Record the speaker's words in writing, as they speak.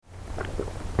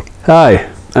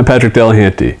Hi, I'm Patrick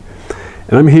Delahanty,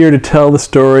 and I'm here to tell the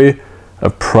story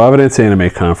of Providence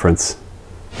Anime Conference.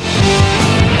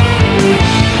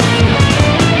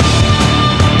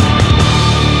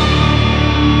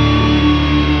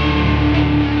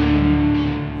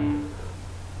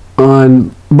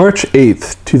 On March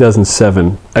 8th,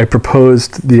 2007, I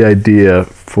proposed the idea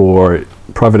for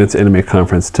Providence Anime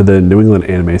Conference to the New England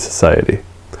Anime Society.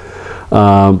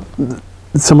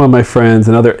 Some of my friends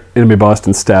and other Anime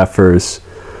Boston staffers,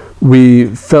 we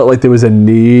felt like there was a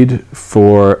need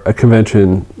for a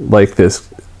convention like this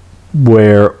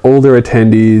where older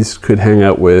attendees could hang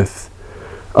out with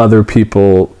other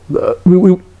people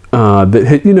that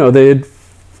had, they had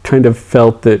kind of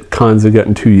felt that cons had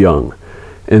gotten too young,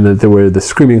 and that there were the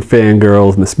screaming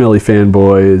fangirls and the smelly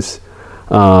fanboys,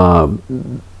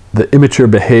 the immature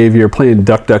behavior, playing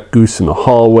duck, duck, goose in the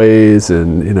hallways,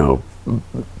 and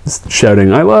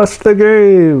shouting, "I lost the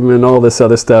game," and all this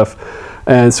other stuff.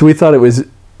 And so we thought it was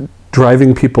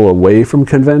driving people away from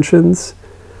conventions,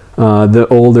 the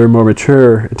older, more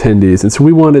mature attendees. And so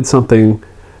we wanted something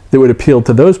that would appeal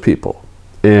to those people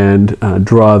and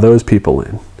draw those people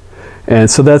in. And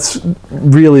so that's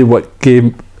really what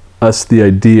gave us the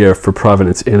idea for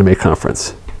Providence Anime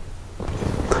Conference.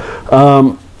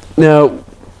 Now,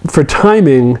 for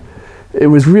timing, it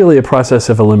was really a process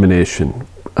of elimination.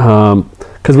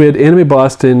 Because we had Anime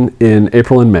Boston in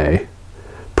April and May,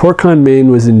 PortCon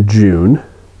Maine was in June,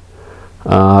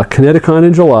 Kineticon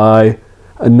in July,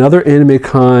 another Anime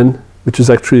Con, which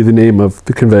is actually the name of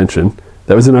the convention,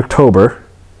 that was in October,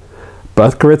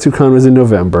 Bathkaretsu-Con was in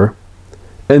November,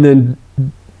 and then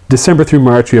December through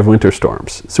March you have winter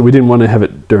storms. So we didn't want to have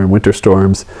it during winter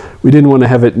storms. We didn't want to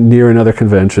have it near another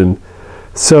convention.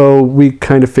 So we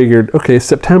kind of figured, okay,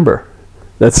 September.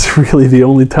 That's really the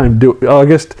only time.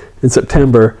 August and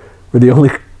September were the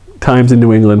only times in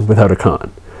New England without a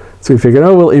con. So we figured,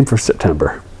 we'll aim for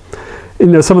September.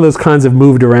 Some of those cons have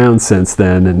moved around since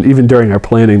then, and even during our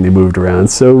planning they moved around.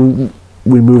 So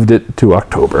we moved it to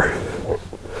October.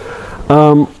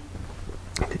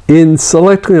 In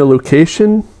selecting a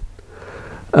location,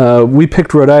 we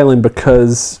picked Rhode Island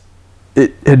because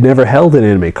it had never held an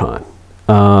Anime Con.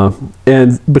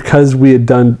 And because we had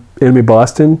done Anime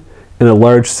Boston in a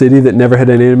large city that never had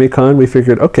an Anime Con, we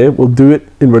figured, okay, we'll do it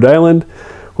in Rhode Island.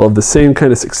 We'll have the same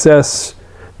kind of success.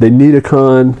 They need a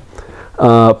con.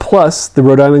 Plus, the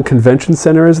Rhode Island Convention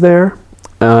Center is there.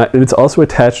 And it's also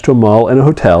attached to a mall and a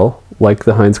hotel, like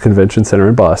the Heinz Convention Center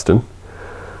in Boston.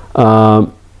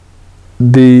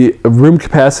 The room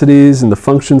capacities and the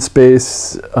function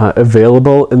space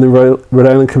available in the Rhode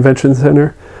Island Convention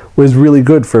Center was really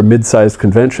good for a mid-sized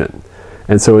convention.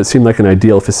 And so it seemed like an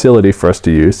ideal facility for us to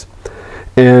use.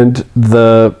 And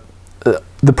the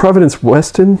Providence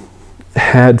Weston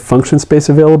had function space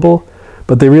available,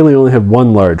 but they really only had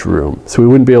one large room. So we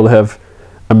wouldn't be able to have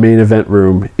a main event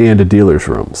room and a dealer's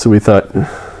room. So we thought,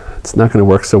 it's not going to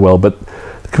work so well. But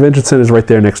the convention center is right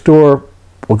there next door.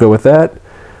 We'll go with that.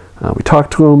 We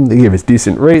talked to them. They gave us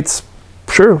decent rates.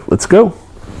 Sure, let's go.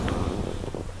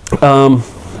 For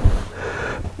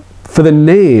the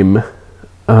name,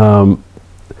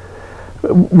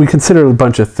 we considered a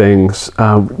bunch of things.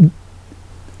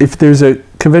 If there's a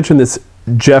convention that's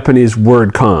Japanese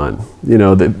word con,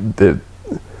 the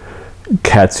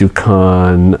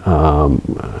Katsu-Con,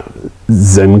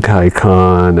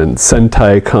 Zenkai-Con, and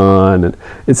Sentai-Con, and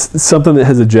it's something that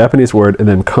has a Japanese word and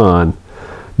then con,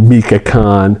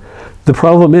 Mika-Con. The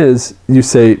problem is, you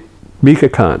say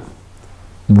Mika-Con,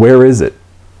 where is it?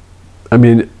 I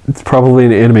mean, it's probably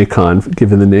an Anime Con,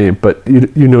 given the name, but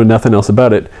you know nothing else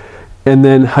about it. And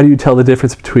then how do you tell the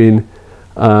difference between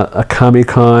a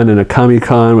Kami-Con and a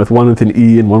Kami-Con with one with an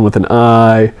E and one with an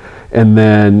I? And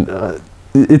then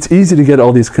it's easy to get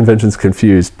all these conventions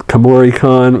confused.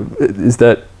 Kamori-Con, is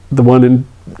that the one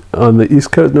on the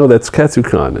East Coast? No, that's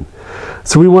Katsu-Con. And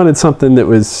so we wanted something that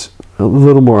was a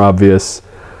little more obvious.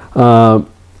 And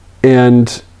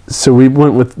so we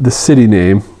went with the city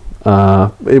name.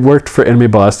 It worked for Anime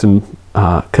Boston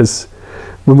because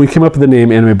when we came up with the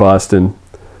name Anime Boston,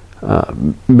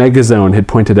 Megazone had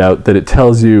pointed out that it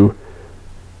tells you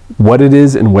what it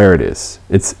is and where it is.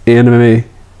 It's anime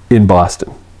in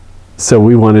Boston. So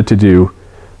we wanted to do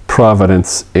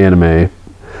Providence Anime.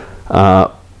 And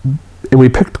we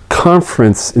picked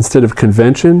conference instead of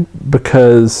convention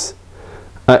because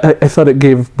I thought it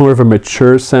gave more of a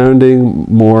mature sounding,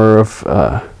 more of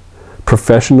a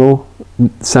professional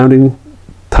sounding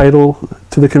title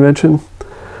to the convention.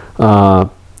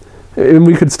 And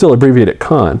we could still abbreviate it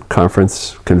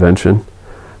conference, convention,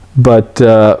 but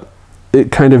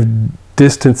it kind of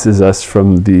distances us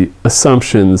from the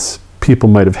assumptions people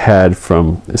might have had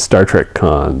from Star Trek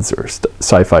cons or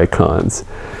sci-fi cons.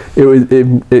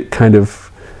 It kind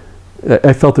of,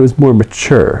 I felt it was more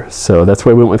mature, so that's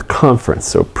why I went with conference.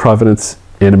 So Providence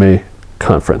Anime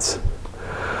Conference.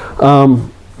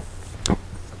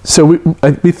 So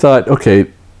we thought,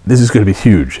 okay, this is going to be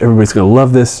huge. Everybody's going to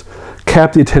love this.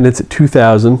 Cap the attendance at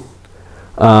 2,000,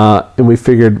 and we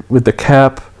figured with the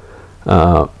cap,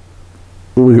 we're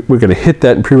going to hit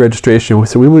that in pre-registration.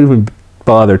 So we wouldn't even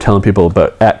bother telling people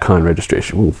about at-con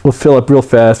registration. We'll fill up real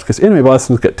fast because Anime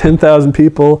Boston's got 10,000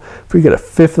 people. If we get a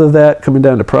fifth of that coming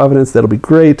down to Providence, that'll be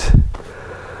great.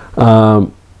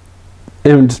 And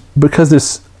because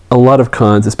there's a lot of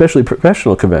cons, especially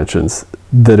professional conventions,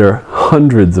 that are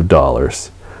hundreds of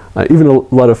dollars. Even a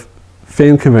lot of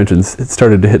fan conventions, it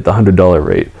started to hit the $100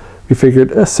 rate. We figured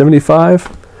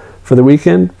 $75 for the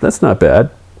weekend, that's not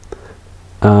bad.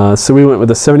 So we went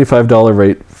with a $75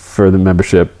 rate for the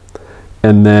membership,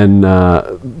 and then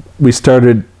we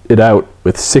started it out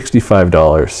with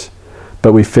 $65.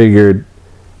 But we figured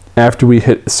after we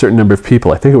hit a certain number of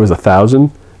people, I think it was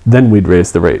 1,000, then we'd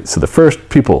raise the rate. So the first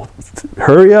people,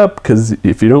 hurry up, because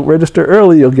if you don't register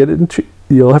early,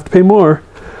 you'll have to pay more.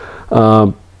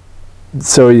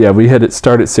 So yeah, we had it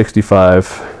start at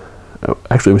 65.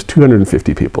 Actually, it was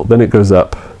 250 people. Then it goes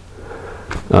up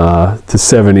to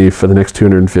 70 for the next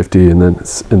 250,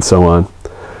 and so on.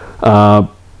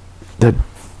 That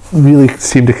really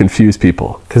seemed to confuse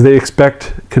people because they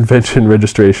expect convention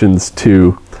registrations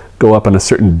to go up on a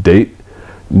certain date,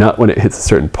 not when it hits a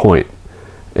certain point.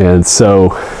 And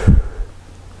so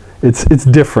it's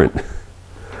different.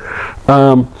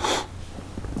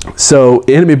 So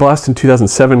Anime Boston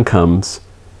 2007 comes,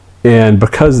 and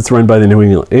because it's run by the New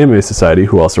England Anime Society,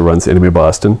 who also runs Anime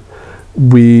Boston,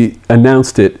 we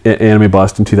announced it at Anime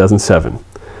Boston 2007.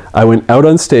 I went out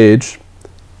on stage,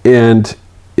 and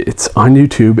it's on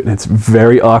YouTube, and it's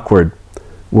very awkward,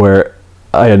 where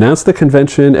I announced the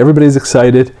convention, everybody's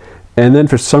excited, and then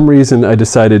for some reason I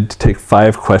decided to take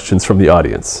 5 questions from the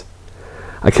audience.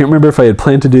 I can't remember if I had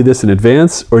planned to do this in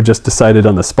advance or just decided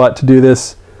on the spot to do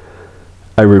this.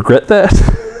 I regret that.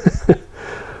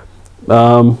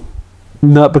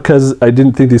 Not because I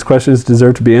didn't think these questions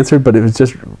deserved to be answered, but it was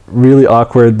just really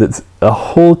awkward that a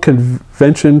whole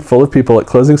convention full of people at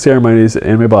closing ceremonies at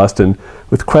Anime Boston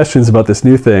with questions about this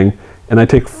new thing, and I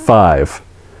take 5.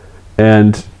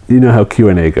 And you know how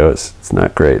Q&A goes. It's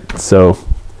not great. So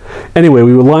anyway,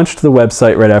 we launched the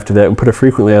website right after that and put a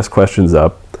frequently asked questions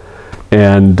up.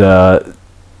 And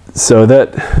so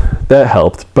that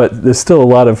helped. But there's still a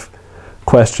lot of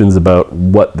questions about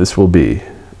what this will be.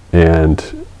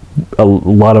 And a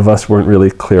lot of us weren't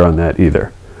really clear on that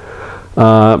either.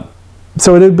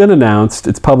 So it had been announced.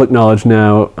 It's public knowledge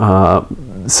now.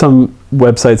 Some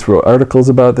websites wrote articles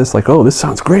about this, like, oh, this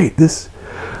sounds great.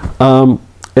 And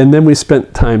then we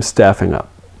spent time staffing up.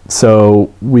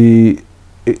 So we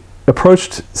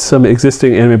approached some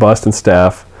existing Anime Boston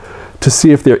staff to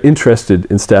see if they're interested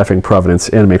in staffing Providence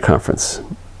Anime Conference.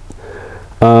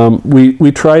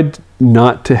 We tried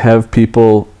not to have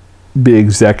people be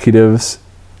executives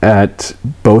at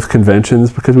both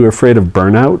conventions because we were afraid of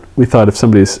burnout. We thought if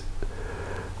somebody's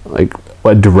like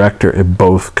a director at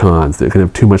both cons, they're going to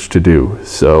have too much to do.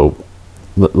 So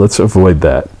let's avoid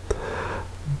that.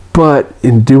 But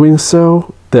in doing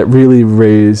so, that really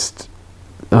raised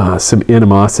some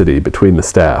animosity between the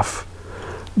staff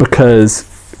because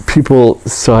people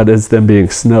saw it as them being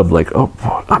snubbed, like, oh,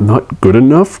 I'm not good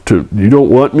enough you don't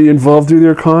want me involved with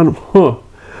your con? Huh.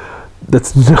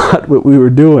 That's not what we were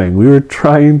doing. We were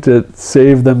trying to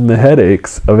save them the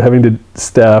headaches of having to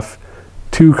staff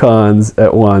 2 cons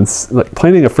at once. Like,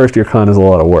 planning a first-year con is a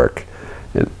lot of work.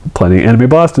 And planning Anime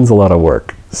Boston's a lot of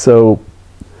work. So,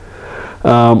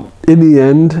 in the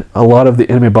end, a lot of the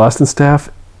Anime Boston staff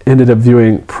ended up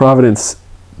viewing Providence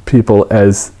people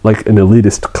as like an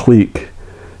elitist clique.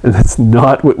 And that's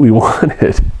not what we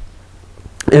wanted.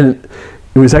 And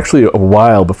it was actually a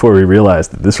while before we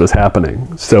realized that this was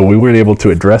happening. So we weren't able to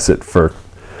address it for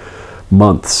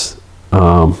months.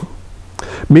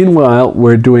 Meanwhile,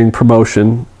 we're doing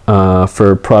promotion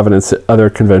for Providence at other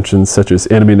conventions such as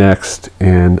Anime Next,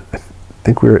 and I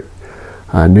think we're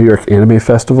at New York Anime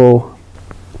Festival.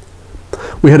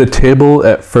 We had a table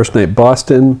at First Night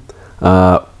Boston.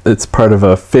 It's part of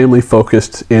a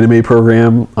family-focused anime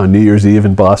program on New Year's Eve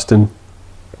in Boston.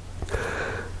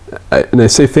 And I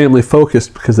say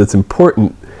family-focused because it's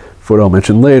important for what I'll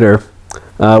mention later.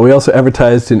 We also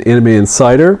advertised in Anime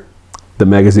Insider, the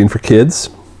magazine for kids.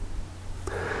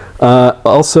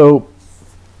 Also,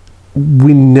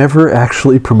 we never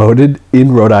actually promoted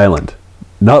in Rhode Island.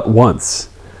 Not once.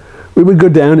 We would go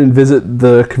down and visit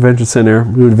the convention center.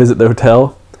 We would visit the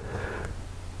hotel.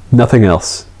 Nothing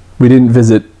else. We didn't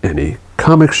visit any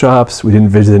comic shops. We didn't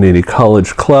visit any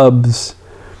college clubs,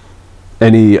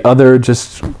 any other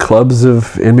just clubs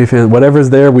of anime fans,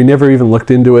 whatever's there. We never even looked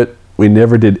into it. We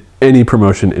never did any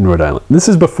promotion in Rhode Island. This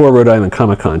is before Rhode Island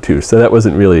Comic Con too, so that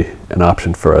wasn't really an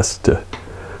option for us to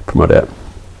promote at.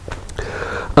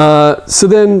 So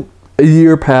then a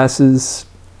year passes.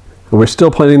 We're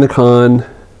still planning the con.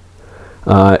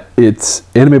 It's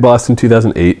Anime Boston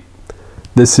 2008.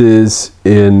 This is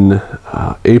in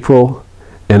April,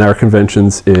 and our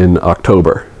convention's in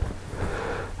October.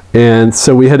 And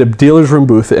so we had a dealer's room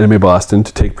booth at Anime Boston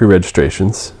to take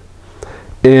pre-registrations.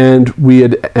 And we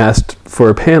had asked for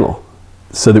a panel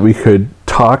so that we could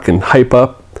talk and hype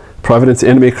up Providence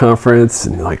Anime Conference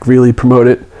and like really promote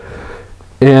it.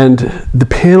 And the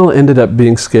panel ended up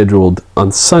being scheduled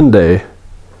on Sunday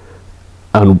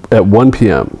at 1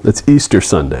 p.m. That's Easter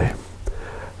Sunday.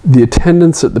 The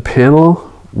attendance at the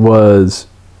panel was,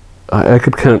 I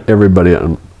could count everybody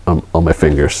on my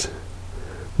fingers.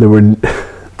 There were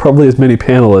probably as many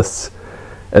panelists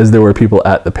as there were people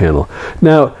at the panel.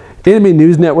 Now, Anime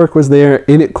News Network was there,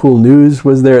 Ain't It Cool News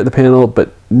was there at the panel,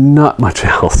 but not much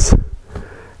else.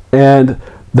 And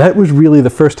that was really the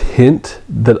first hint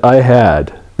that I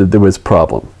had that there was a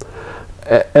problem.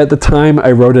 At the time,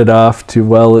 I wrote it off to,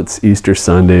 well, it's Easter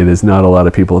Sunday, there's not a lot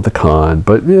of people at the con,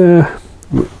 but yeah,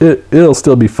 it'll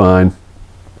still be fine.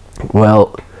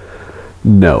 Well,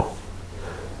 no.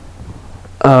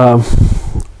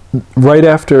 Right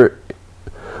after,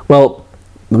 well,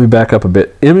 let me back up a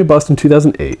bit. Anime Boston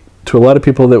 2008, to a lot of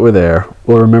people that were there,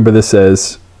 will remember this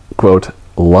as, quote,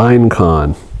 Line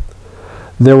Con.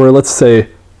 There were, let's say,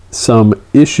 some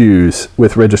issues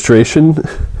with registration,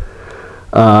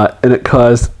 and it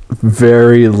caused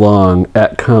very long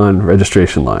at-con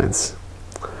registration lines.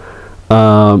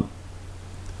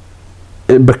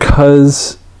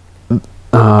 Because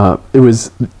it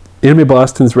was Anime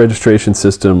Boston's registration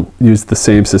system used the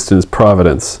same system as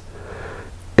Providence,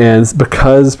 and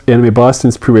because Anime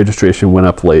Boston's pre-registration went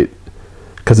up late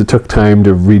because it took time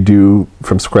to redo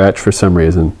from scratch for some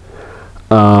reason,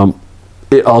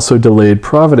 it also delayed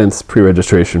Providence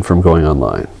pre-registration from going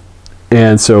online.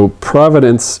 And so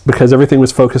Providence, because everything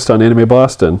was focused on Anime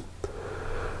Boston,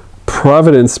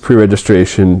 Providence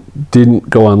pre-registration didn't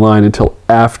go online until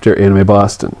after Anime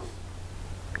Boston.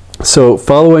 So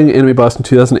following Anime Boston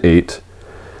 2008,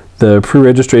 the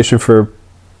pre-registration for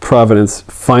Providence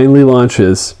finally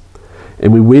launches,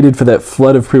 and we waited for that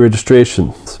flood of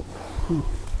pre-registrations.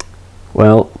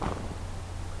 Well,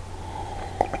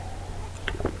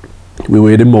 we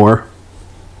waited more.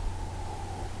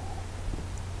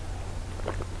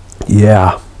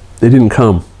 Yeah, they didn't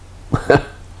come.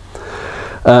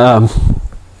 And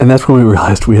that's when we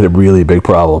realized we had a really big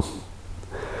problem.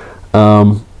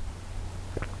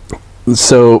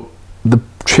 So the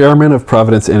chairman of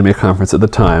Providence Anime Conference at the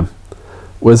time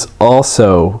was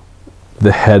also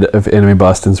the head of Anime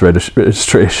Boston's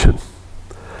registration.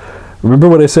 Remember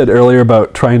what I said earlier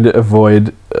about trying to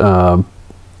avoid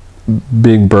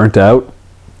being burnt out?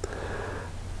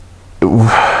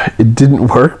 It didn't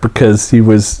work because he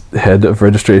was head of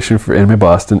registration for Anime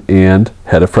Boston and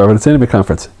head of Providence Anime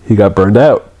Conference. He got burned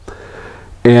out.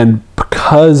 And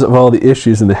because of all the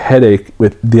issues and the headache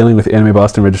with dealing with Anime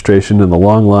Boston registration and the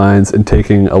long lines and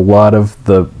taking a lot of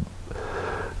the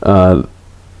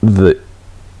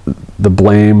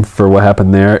blame for what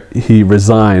happened there, he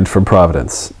resigned from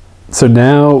Providence. So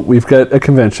now we've got a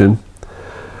convention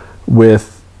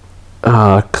with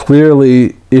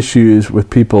clearly issues with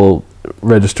people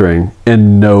registering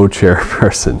and no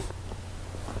chairperson.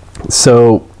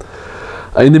 So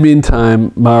in the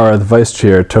meantime, Mara, the vice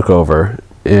chair, took over,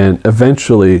 and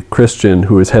eventually Christian,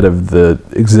 who was head of the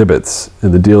exhibits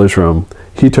in the dealer's room,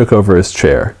 he took over as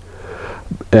chair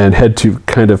and had to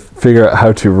kind of figure out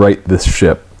how to right this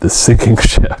ship, this sinking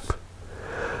ship.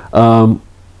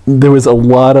 There was a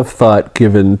lot of thought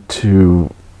given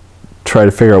to try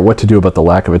to figure out what to do about the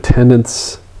lack of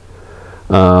attendance.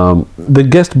 The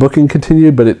guest booking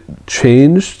continued, but it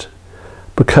changed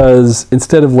because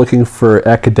instead of looking for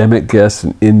academic guests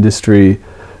and industry,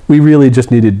 we really just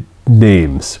needed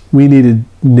names. We needed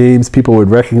names people would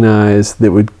recognize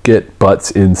that would get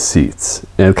butts in seats.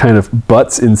 And kind of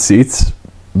butts in seats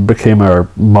became our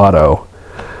motto.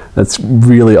 That's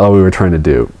really all we were trying to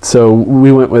do. So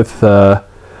we went with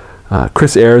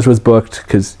Chris Ayers was booked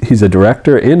because he's a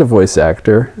director and a voice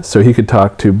actor, so he could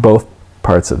talk to both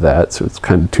parts of that. So it's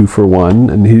kind of 2 for 1,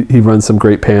 and he runs some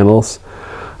great panels.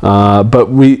 But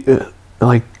we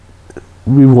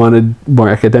wanted more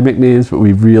academic names, but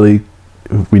we really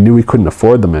we knew we couldn't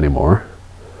afford them anymore.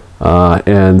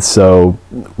 And so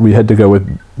we had to go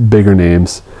with bigger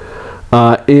names.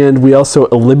 And we also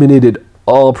eliminated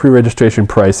all pre-registration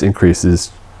price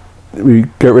increases. We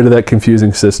got rid of that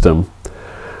confusing system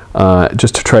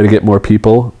just to try to get more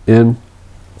people in.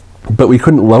 But we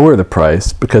couldn't lower the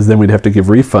price because then we'd have to give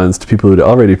refunds to people who'd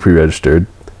already pre-registered.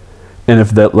 And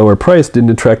if that lower price didn't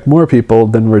attract more people,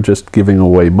 then we're just giving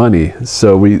away money.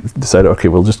 So we decided, okay,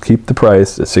 we'll just keep the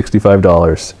price at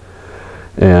 $65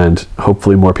 and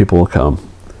hopefully more people will come.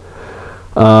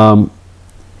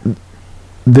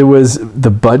 There was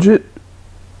the budget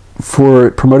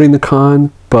for promoting the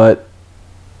con, but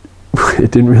it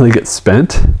didn't really get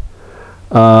spent.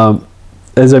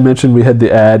 As I mentioned, we had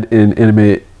the ad in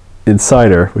Anime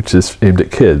Insider, which is aimed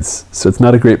at kids. So it's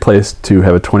not a great place to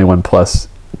have a 21 plus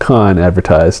con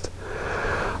advertised.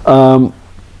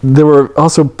 There were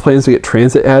also plans to get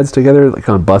transit ads together, like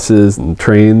on buses and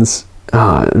trains,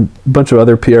 a bunch of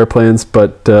other PR plans,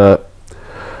 but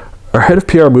our head of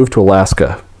PR moved to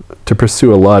Alaska to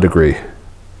pursue a law degree.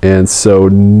 And so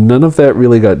none of that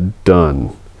really got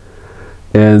done.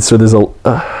 And so there's a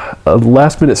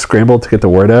last minute scramble to get the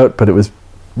word out, but it was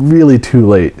really too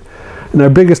late. And our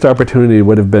biggest opportunity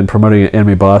would have been promoting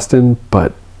Anime Boston,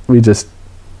 but we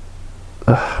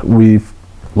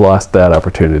lost that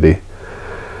opportunity.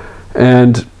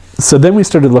 And so then we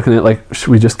started looking at, like, should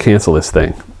we just cancel this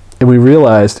thing? And we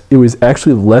realized it was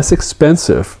actually less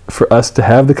expensive for us to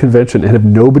have the convention and have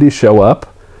nobody show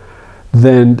up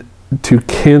than to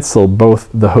cancel both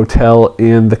the hotel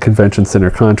and the convention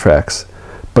center contracts,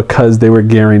 because they were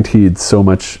guaranteed so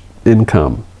much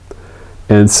income.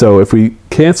 And so if we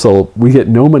cancel, we get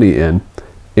no money in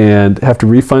and have to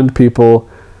refund people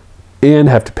and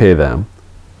have to pay them.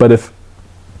 But if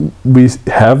we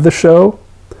have the show,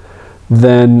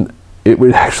 then it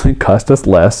would actually cost us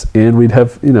less, and we'd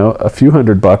have, a few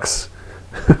 $100,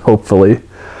 hopefully.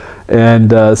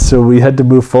 And so we had to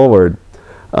move forward.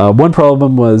 One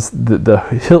problem was the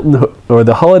Hilton or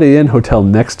the Holiday Inn hotel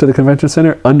next to the convention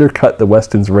center undercut the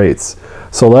Westin's rates.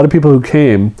 So a lot of people who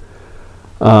came,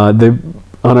 they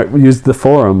used the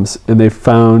forums, and they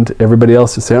found everybody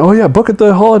else to say, "Oh yeah, book at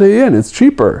the Holiday Inn; it's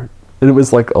cheaper," and it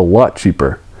was like a lot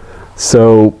cheaper.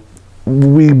 So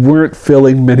we weren't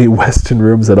filling many Westin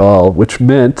rooms at all, which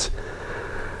meant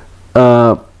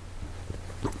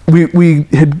we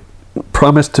had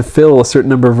promised to fill a certain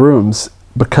number of rooms.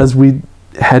 Because we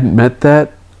hadn't met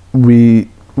that, we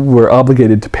were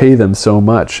obligated to pay them so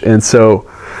much. And so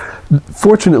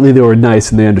fortunately they were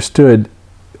nice and they understood,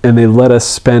 and they let us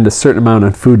spend a certain amount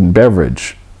on food and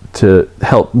beverage to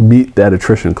help meet that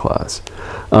attrition clause.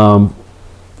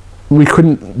 We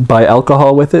couldn't buy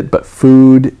alcohol with it, but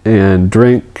food and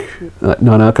drink,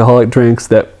 non-alcoholic drinks,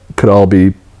 that could all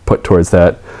be put towards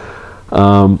that.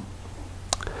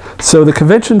 So the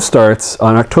convention starts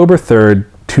on October 3rd,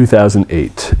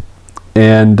 2008.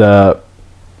 And it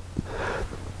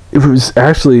was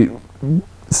actually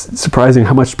surprising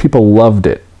how much people loved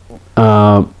it,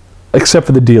 except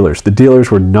for the dealers. The dealers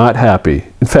were not happy.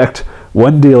 In fact,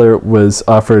 one dealer was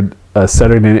offered a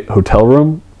Saturday night hotel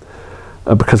room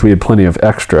because we had plenty of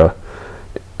extra.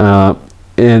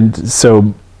 And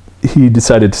so he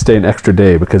decided to stay an extra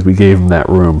day because we gave him that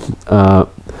room.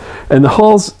 And the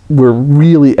halls were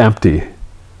really empty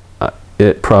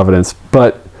at Providence,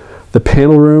 but the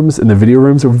panel rooms and the video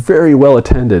rooms were very well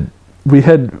attended. We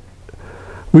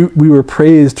were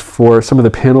praised for some of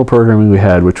the panel programming we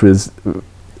had, which was,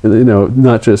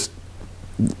 not just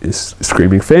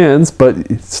screaming fans,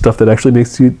 but stuff that actually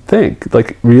makes you think,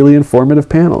 like really informative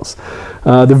panels.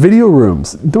 The video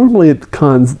rooms, normally at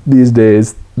cons these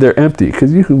days, they're empty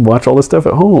because you can watch all this stuff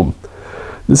at home.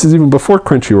 This is even before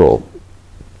Crunchyroll.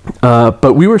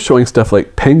 But we were showing stuff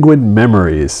like Penguin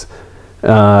Memories,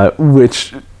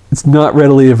 which it's not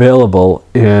readily available,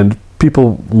 and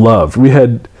people loved. We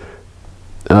had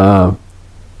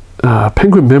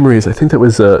Penguin Memories. I think that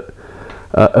was a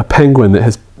penguin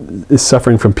that is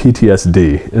suffering from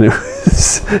PTSD, and it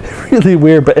was really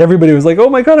weird. But everybody was like, "Oh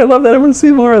my god, I love that! I want to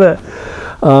see more of that."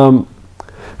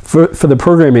 For the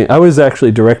programming, I was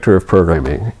actually director of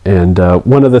programming, and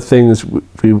one of the things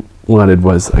we wanted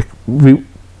was we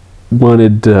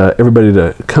wanted everybody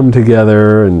to come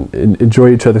together and enjoy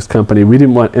each other's company. We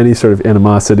didn't want any sort of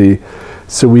animosity,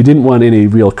 so we didn't want any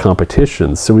real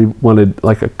competition. So we wanted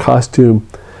like a costume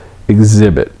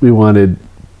exhibit. We wanted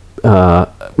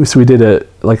so we did an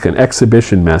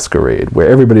exhibition masquerade where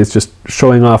everybody's just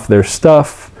showing off their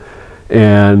stuff,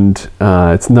 and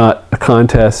it's not a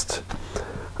contest.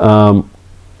 But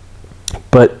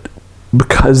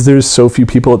because there's so few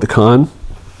people at the con,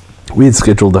 we had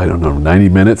scheduled, 90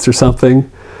 minutes or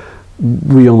something.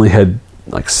 we only had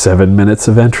like 7 minutes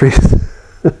of entries.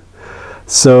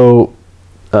 So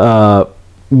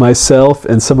myself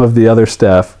and some of the other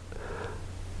staff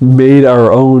made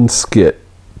our own skit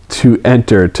to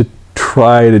enter, to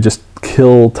try to just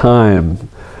kill time.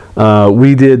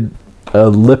 We did a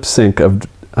lip sync of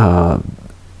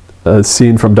a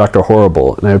scene from Dr.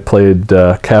 Horrible, and I played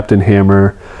Captain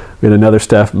Hammer. We had another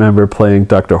staff member playing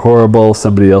Dr. Horrible,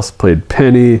 somebody else played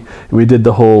Penny, and we did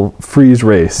the whole freeze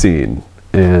ray scene.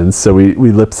 And so we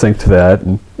lip synced that,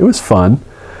 and it was fun.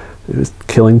 It was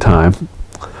killing time.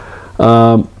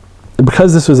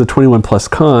 Because this was a 21 plus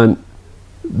con,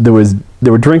 there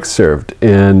were drinks served,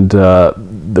 and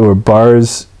there were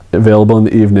bars available in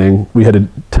the evening. We had a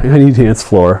tiny dance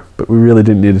floor, but we really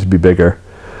didn't need it to be bigger.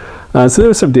 So there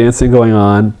was some dancing going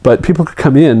on, but people could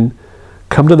come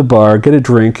to the bar, get a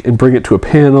drink, and bring it to a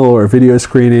panel or a video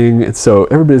screening. And so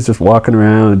everybody's just walking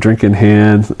around, a drink in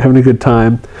hand, having a good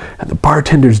time. And the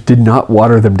bartenders did not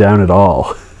water them down at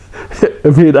all. I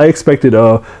mean, I expected,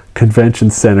 convention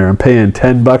center, I'm paying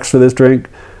 $10 for this drink.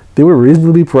 They were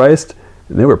reasonably priced,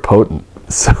 and they were potent.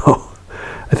 So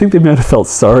I think they might have felt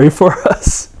sorry for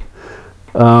us.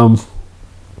 So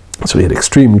we had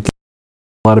Extreme.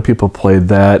 A lot of people played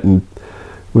that, and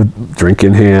with drink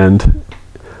in hand.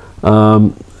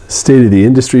 State of the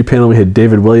Industry panel, we had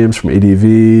David Williams from ADV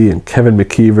and Kevin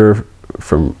McKeever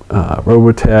from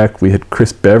Robotech. We had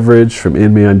Chris Beveridge from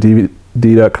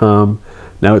AnimeOnDVD.com.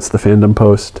 Now it's the Fandom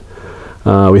Post.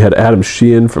 We had Adam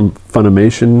Sheehan from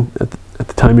Funimation. At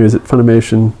the time he was at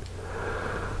Funimation.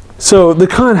 So the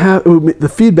the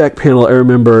feedback panel, I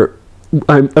remember,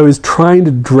 I was trying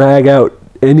to drag out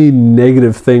any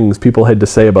negative things people had to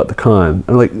say about the con.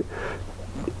 I'm like,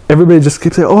 everybody just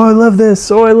keeps saying, "Oh, I love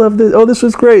this. Oh, I love this. Oh, this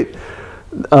was great."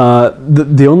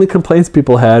 The only complaints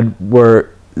people had were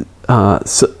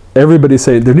everybody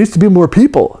saying there needs to be more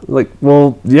people. Like,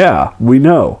 well, yeah, we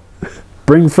know.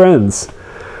 Bring friends.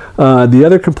 The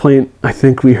other complaint I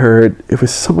think we heard, it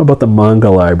was something about the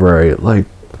manga library. Like,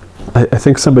 I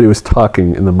think somebody was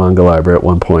talking in the manga library at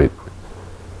one point,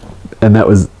 and that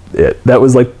was it. That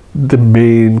was like the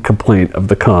main complaint of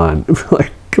the con.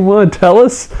 Like, come on, tell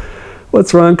us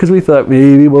what's wrong, because we thought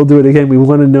maybe we'll do it again. We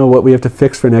want to know what we have to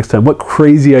fix for next time. What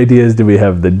crazy ideas do we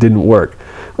have that didn't work?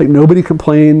 Like, nobody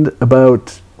complained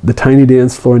about the tiny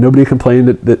dance floor. Nobody complained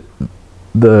that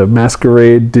the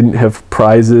masquerade didn't have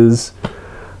prizes.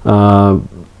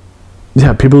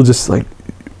 Yeah, people just like,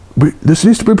 this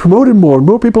needs to be promoted more.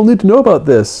 More people need to know about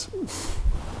this.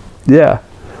 Yeah.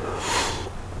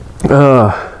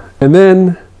 And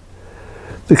then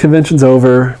the convention's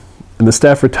over, and the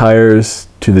staff retires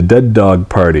to the dead dog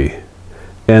party.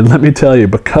 And let me tell you,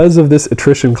 because of this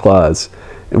attrition clause,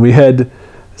 and we had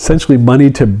essentially money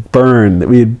to burn that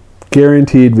we had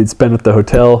guaranteed we'd spend at the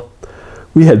hotel,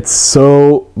 we had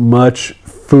so much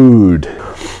food.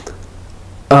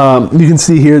 You can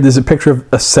see here, there's a picture of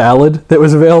a salad that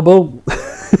was available.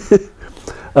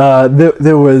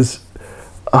 There was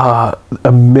a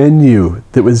menu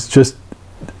that was just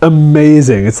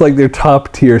amazing. It's like their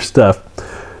top tier stuff.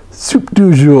 Soup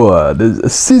du jour, there's a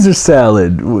Caesar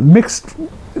salad, mixed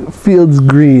fields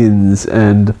greens,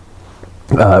 and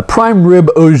prime rib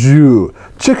au jus,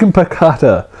 chicken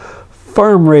piccata,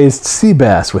 farm-raised sea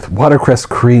bass with watercress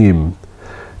cream.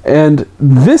 And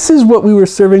this is what we were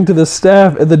serving to the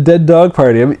staff at the dead dog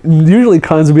party. I mean, usually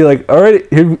cons would be like, all right,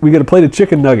 here we got a plate of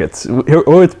chicken nuggets.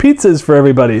 Or it's pizzas for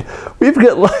everybody. We've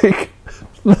got like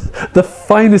the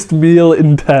finest meal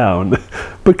in town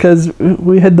because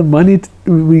we had the money,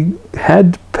 we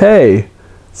had to pay.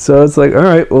 So it's like, all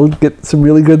right, we'll get some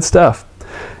really good stuff.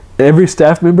 Every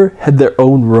staff member had their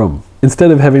own room. Instead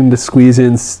of having to squeeze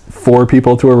in 4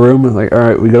 people to a room, it's like, all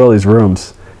right, we got all these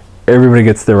rooms. Everybody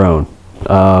gets their own.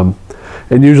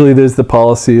 And usually there's the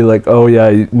policy like, oh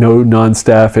yeah, no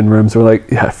non-staff in rooms. We're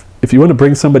like, yeah, if you want to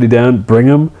bring somebody down, bring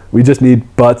them. We just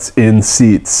need butts in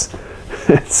seats.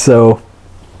 So,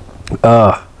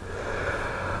 and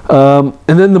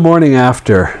then the morning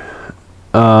after,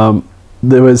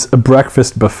 there was a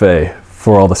breakfast buffet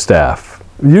for all the staff.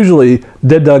 Usually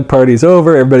dead dog party's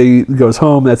over, everybody goes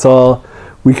home, that's all.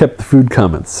 We kept the food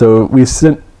coming. So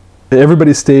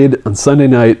everybody stayed on Sunday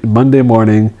night, Monday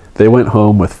morning. They went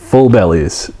home with full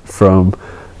bellies from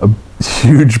a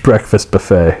huge breakfast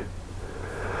buffet.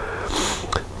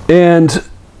 And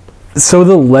so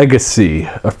the legacy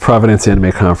of Providence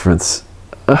Anime Conference,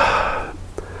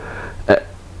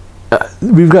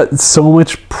 we've got so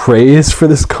much praise for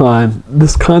this con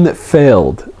that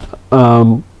failed.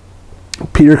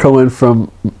 Peter Cohen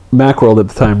from Macworld at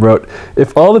the time wrote,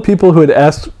 if all the people who had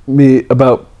asked me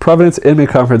about Providence Anime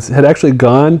Conference had actually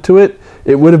gone to it,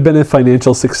 it would have been a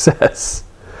financial success.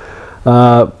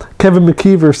 Kevin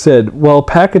McKeever said, while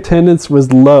PAC attendance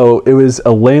was low, it was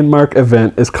a landmark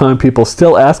event as con people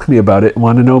still ask me about it and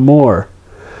want to know more.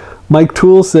 Mike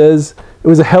Toole says, it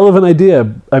was a hell of an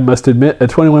idea, I must admit, a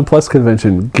 21 Plus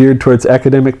convention geared towards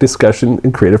academic discussion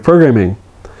and creative programming.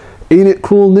 Ain't It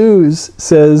Cool News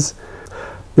says,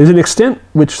 there's an extent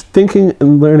which thinking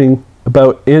and learning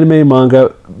about anime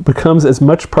manga becomes as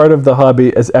much part of the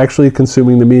hobby as actually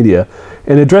consuming the media.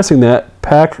 In addressing that,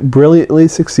 PAC brilliantly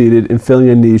succeeded in filling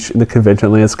a niche in the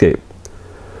convention landscape.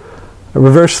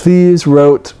 Reverse Thieves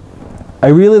wrote, I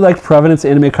really liked Providence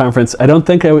Anime Conference. I don't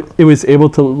think it was able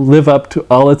to live up to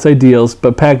all its ideals,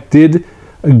 but PAC did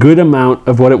a good amount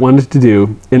of what it wanted to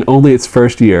do in only its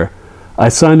first year. I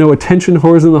saw no attention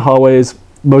whores in the hallways.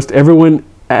 Most everyone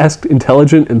asked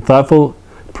intelligent and thoughtful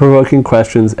provoking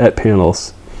questions at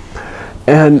panels.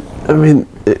 And I mean,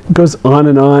 it goes on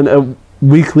and on. A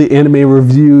weekly anime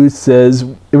review says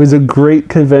it was a great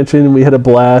convention. We had a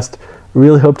blast.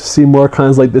 Really hope to see more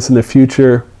cons like this in the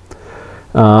future.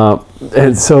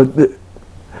 And so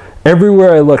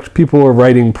everywhere I looked, people were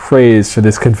writing praise for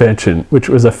this convention, which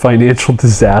was a financial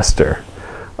disaster.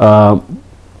 I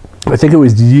think it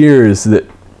was years that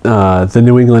the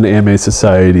New England Anime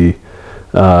Society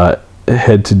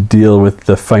had to deal with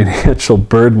the financial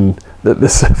burden that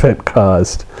this event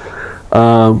caused.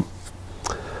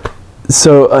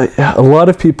 So a lot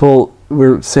of people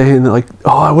were saying that, like,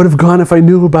 oh, I would have gone if I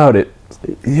knew about it.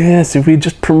 Yes, if we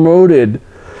just promoted.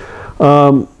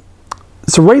 So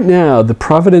right now, the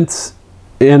Providence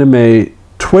Anime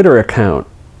Twitter account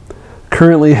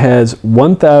currently has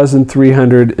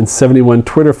 1,371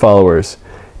 Twitter followers,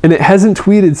 and it hasn't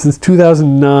tweeted since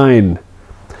 2009.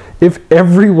 If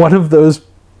every one of those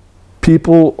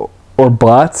people or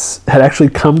bots had actually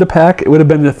come to PAC, it would have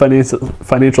been a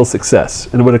financial success,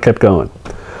 and it would have kept going.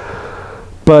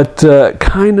 But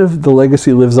kind of the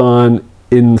legacy lives on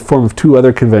in the form of two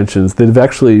other conventions that have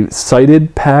actually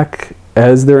cited PAC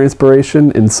as their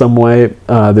inspiration in some way.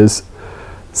 There's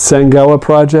Sangawa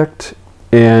Project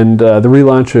and the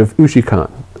relaunch of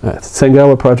Ushikan.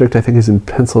 Sangawa Project, I think, is in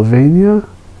Pennsylvania,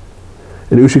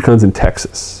 and Ushikan's in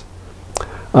Texas.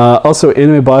 Also,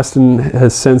 Anime Boston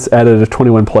has since added a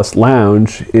 21 Plus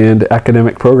lounge and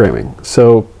academic programming.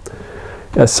 So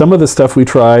some of the stuff we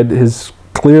tried has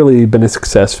clearly been a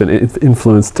success and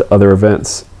influenced other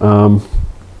events. But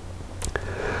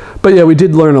yeah, we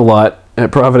did learn a lot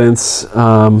at Providence.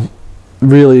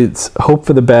 Really, it's hope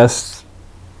for the best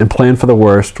and plan for the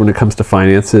worst when it comes to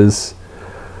finances.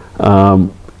 The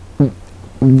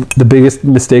biggest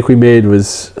mistake we made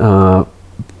was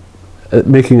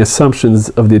making assumptions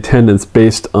of the attendance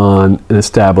based on an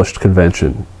established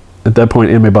convention. At that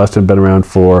point, Anime Boston had been around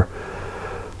for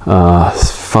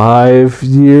 5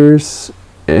 years,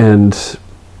 and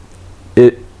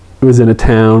it was in a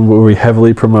town where we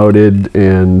heavily promoted,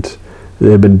 and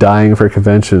they had been dying for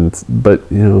conventions. But,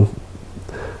 you know,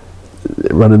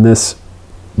 running this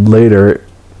later,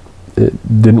 it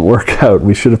didn't work out.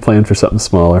 We should have planned for something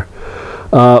smaller.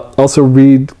 Also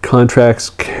read contracts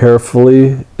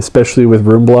carefully, especially with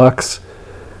room blocks,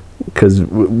 because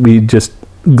we just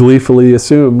gleefully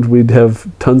assumed we'd have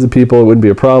tons of people, it wouldn't be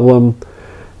a problem,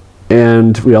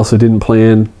 and we also didn't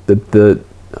plan that the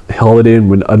Holiday Inn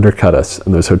would undercut us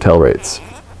on those hotel rates.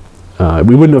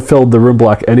 We wouldn't have filled the room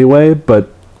block anyway, but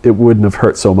it wouldn't have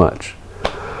hurt so much.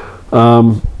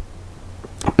 And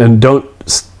don't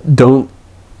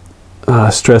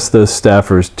stress the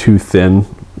staffers too thin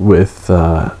with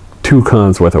 2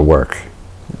 cons worth of work,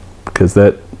 because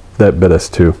that bit us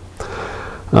too.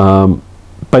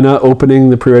 By not opening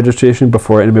the pre-registration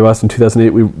before Anime Boston 2008,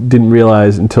 we didn't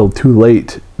realize until too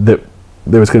late that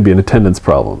there was going to be an attendance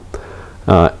problem.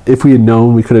 If we had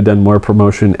known, we could have done more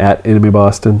promotion at Anime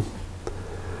Boston,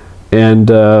 and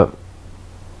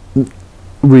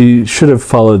we should have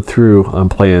followed through on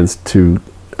plans to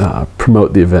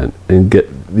promote the event and get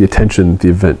the attention the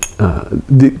event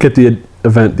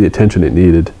the attention it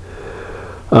needed.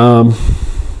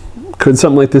 Could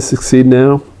something like this succeed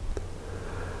now?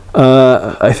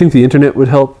 I think the internet would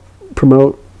help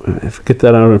promote. Get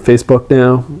that out on Facebook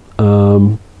now.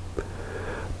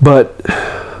 But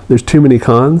there's too many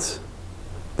cons.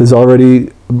 There's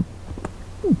already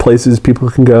places people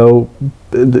can go.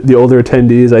 The older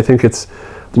attendees, I think it's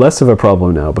less of a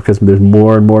problem now because there's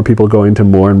more and more people going to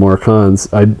more and more cons.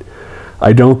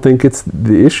 I don't think it's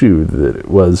the issue that it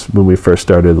was when we first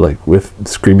started, like with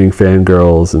screaming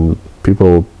fangirls and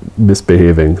people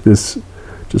misbehaving. There's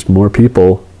just more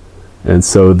people, and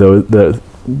so the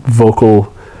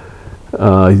vocal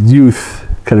youth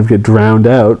kind of get drowned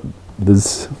out.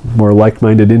 There's more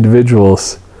like-minded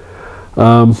individuals.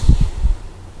 So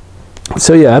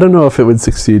yeah, I don't know if it would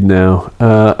succeed now.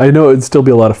 I know it would still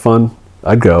be a lot of fun.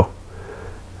 I'd go.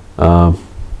 I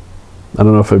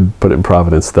don't know if I'd put it in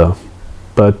Providence though.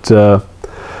 But so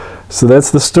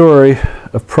that's the story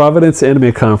of Providence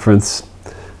Anime Conference,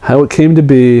 how it came to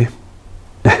be,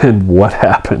 and what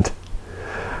happened.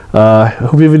 I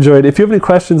hope you've enjoyed. If you have any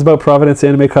questions about Providence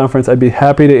Anime Conference, I'd be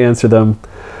happy to answer them.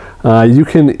 You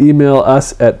can email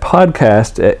us at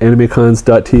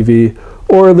podcast@animecons.tv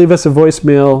or leave us a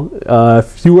voicemail.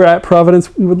 If you were at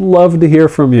Providence, we would love to hear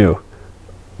from you.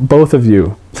 Both of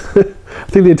you. I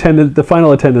think the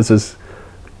final attendance is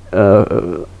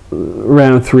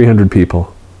around 300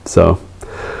 people. So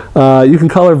you can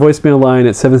call our voicemail line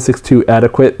at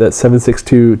 762-ADEQUATE. That's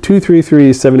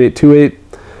 762-233-7828.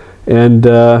 And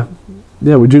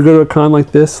yeah, would you go to a con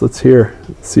like this? Let's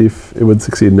see if it would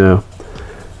succeed now.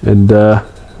 And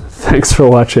thanks for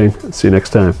watching. See you next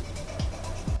time.